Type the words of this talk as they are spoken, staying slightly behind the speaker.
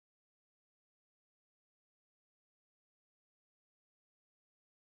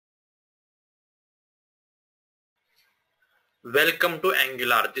Welcome to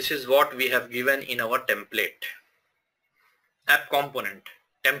Angular. This is what we have given in our template. App component,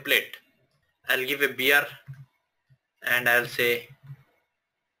 template. I'll give a beer and I'll say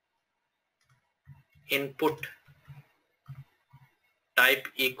input type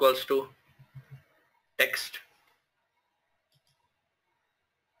equals to text.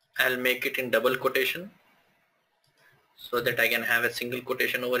 I'll make it in double quotation so that I can have a single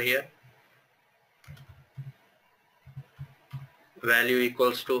quotation over here. Value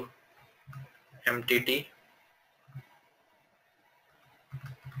equals to mtt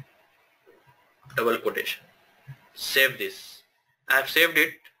double quotation. Save this. I have saved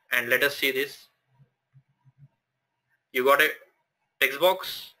it and let us see this. You got a text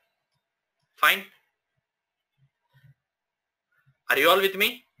box? Fine. Are you all with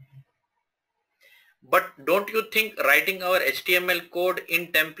me? But don't you think writing our HTML code in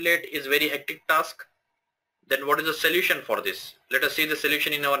template is very hectic task? Then what is the solution for this? Let us see the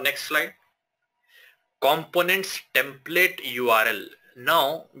solution in our next slide. Components template URL.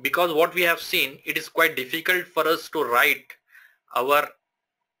 Now, because what we have seen, it is quite difficult for us to write our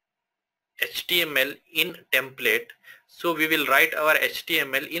HTML in template. So we will write our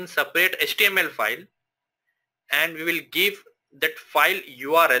HTML in separate HTML file and we will give that file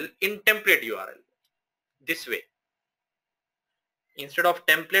URL in template URL. This way. Instead of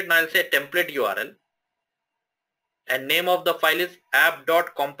template, now I'll say template URL. And name of the file is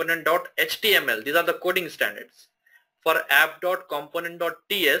app.component.html. These are the coding standards. For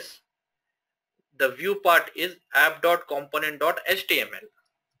app.component.ts, the view part is app.component.html.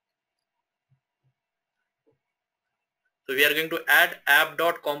 So we are going to add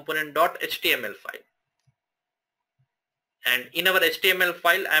app.component.html file. And in our HTML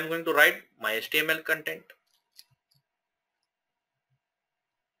file, I am going to write my HTML content.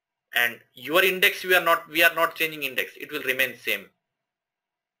 And your index, we are not changing index. It will remain same.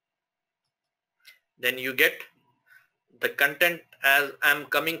 Then you get the content as I am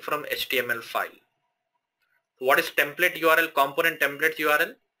coming from HTML file. What is template URL? Component templates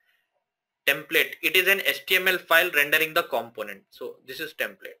URL. Template. It is an HTML file rendering the component. So this is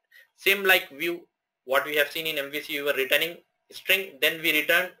template. Same like view. What we have seen in MVC, we were returning string, then we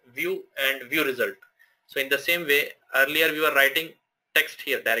return view and view result. So in the same way, earlier we were writing text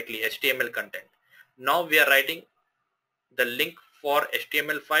here directly, HTML content. Now we are writing the link for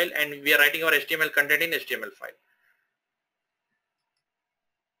HTML file and we are writing our HTML content in HTML file.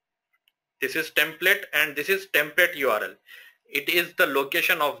 This is template and this is template URL. It is the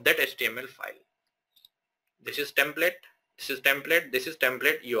location of that HTML file. This is template, this is template, this is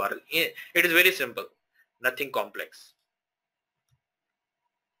template URL. It is very simple, nothing complex.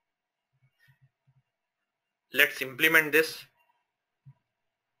 Let's implement this.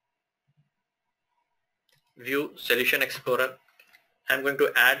 View Solution Explorer. I'm going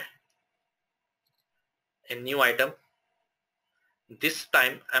to add a new item. This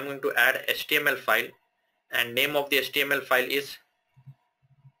time I'm going to add HTML file and name of the HTML file is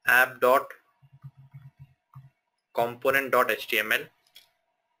app.component.html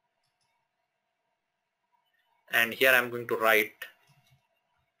and here I'm going to write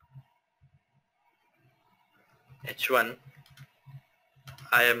h1.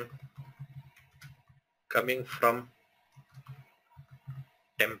 I am coming from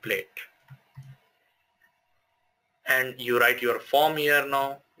template and you write your form here.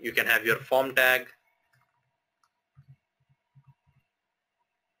 Now you can have your form tag,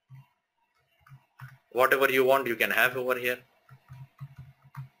 whatever you want you can have over here.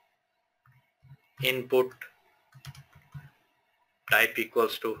 Input type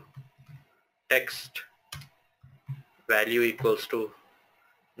equals to text, value equals to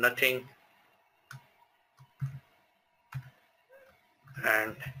nothing,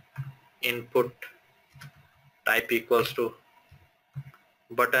 and input type equals to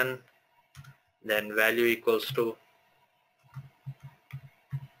button, then value equals to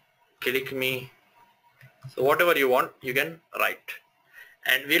click me. So whatever you want you can write.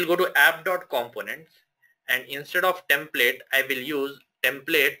 And we'll go to app.components and instead of template I will use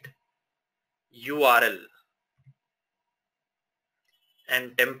template URL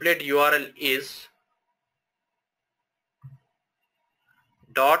and template URL is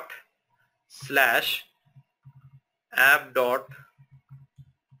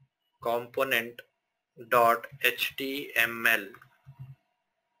 /app.component.html.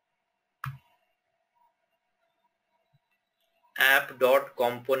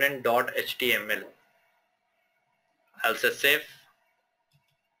 app.component.html. I'll say save.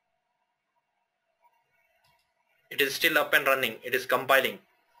 It is still up and running. It is compiling.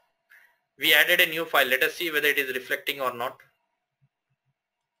 We added a new file. Let us see whether it is reflecting or not.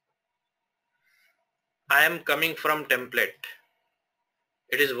 I am coming from template.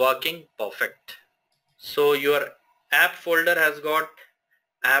 It is working perfect. So your app folder has got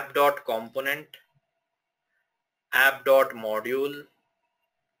app.component, app.module,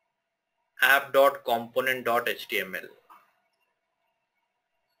 app.component.html.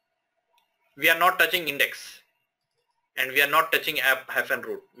 We are not touching index and we are not touching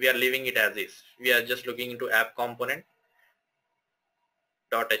app-root. We are leaving it as is. We are just looking into app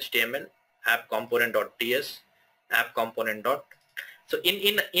component.html, app component.ts, app component. So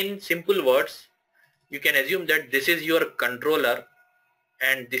in simple words, you can assume that this is your controller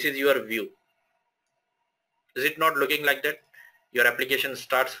and this is your view. Is it not looking like that? Your application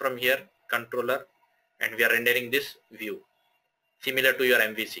starts from here, controller, and we are rendering this view, similar to your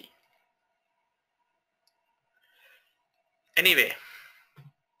MVC. Anyway,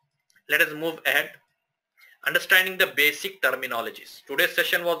 let us move ahead. Understanding the basic terminologies. Today's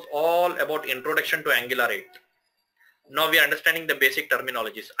session was all about introduction to Angular 8. Now we are understanding the basic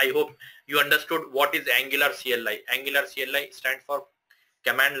terminologies. I hope you understood what is Angular CLI. Angular CLI stands for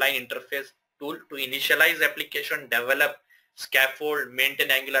Command Line Interface Tool to initialize application, develop, scaffold,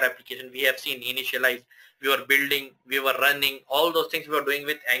 maintain Angular application. We have seen initialize, we were building, we were running, all those things we were doing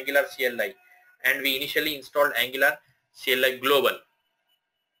with Angular CLI, and we initially installed Angular CLI Global.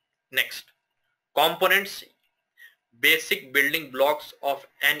 Next, components, basic building blocks of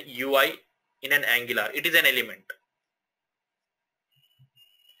an UI in an Angular. It is an element.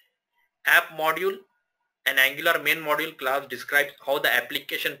 App module, an Angular main module class describes how the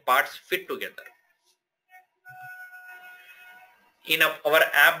application parts fit together. In our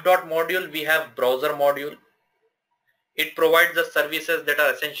app.module, we have browser module. It provides the services that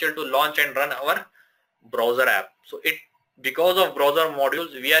are essential to launch and run our browser app. So because of browser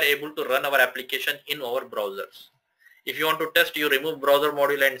modules, we are able to run our application in our browsers. If you want to test, you remove browser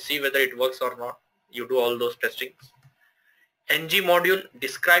module and see whether it works or not. You do all those testings. ng module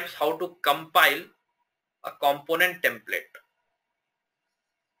describes how to compile a component template.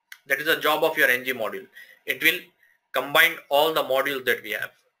 That is the job of your ng module. It will combine all the modules that we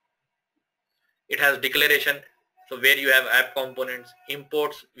have. It has declaration, so where you have app components,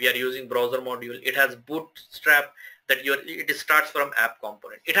 imports, we are using browser module. It has bootstrap, that it starts from app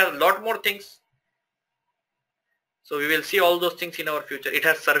component. It has a lot more things. So we will see all those things in our future. It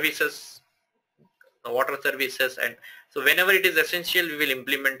has services, water services, and so whenever it is essential, we will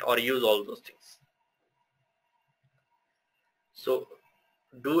implement or use all those things. So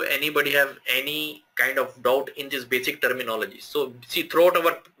do anybody have any kind of doubt in this basic terminology? So see, throughout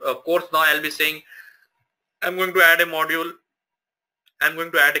our course now, I'll be saying, I'm going to add a module, I'm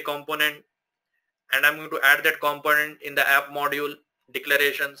going to add a component, and I'm going to add that component in the app module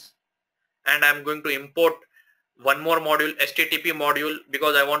declarations, and I'm going to import one more module, HTTP module,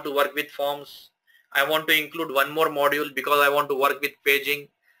 because I want to work with forms. I want to include one more module because I want to work with paging.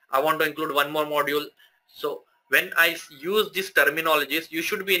 I want to include one more module. So when I use these terminologies, you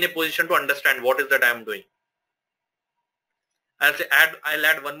should be in a position to understand what is that I am doing. I'll say I'll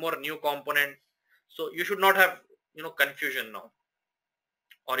add one more new component. So you should not have confusion now,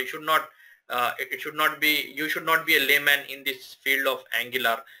 or you should not you should not be a layman in this field of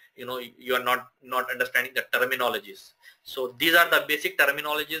Angular. You are not understanding the terminologies. So these are the basic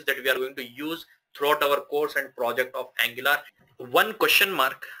terminologies that we are going to use throughout our course and project of Angular. One question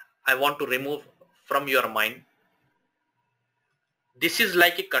mark I want to remove from your mind. This is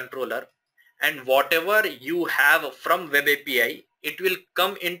like a controller, and whatever you have from Web API, it will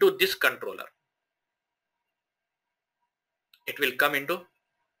come into this controller. It will come into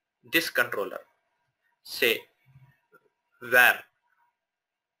this controller. Say var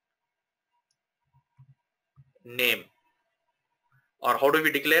name, or how do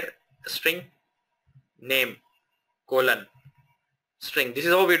we declare string? Name colon string. This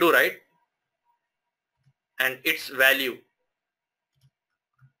is how we do, right? And its value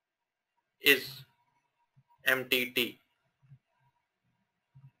is mtt.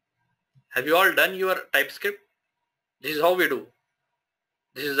 Have you all done your TypeScript? This is how we do.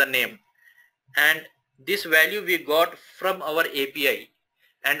 This is the name, and this value we got from our API,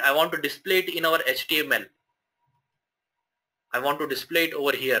 and I want to display it in our HTML. I want to display it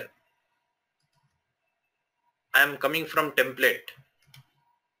over here. I am coming from template.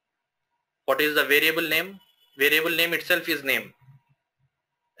 What is the variable name? Variable name itself is name,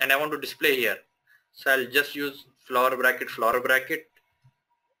 and I want to display here. So I'll just use flower bracket,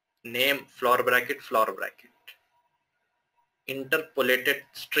 name, flower bracket, interpolated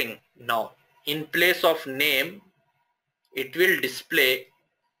string. Now in place of name, it will display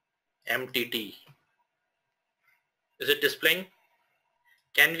mtt. Is it displaying?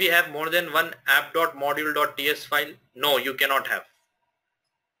 Can we have more than one app.module.ts file? No, you cannot have.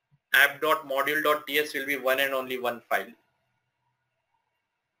 App.module.ts will be one and only one file,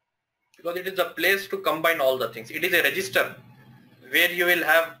 because it is a place to combine all the things. It is a register where you will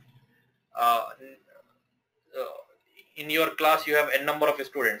have uh, in your class you have n number of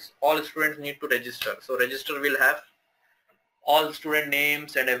students. All students need to register. So register will have all student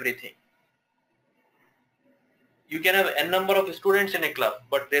names and everything. You can have n number of students in a class,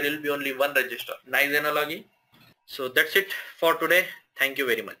 but there will be only one register. Nice analogy. So that's it for today. Thank you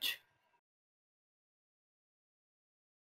very much.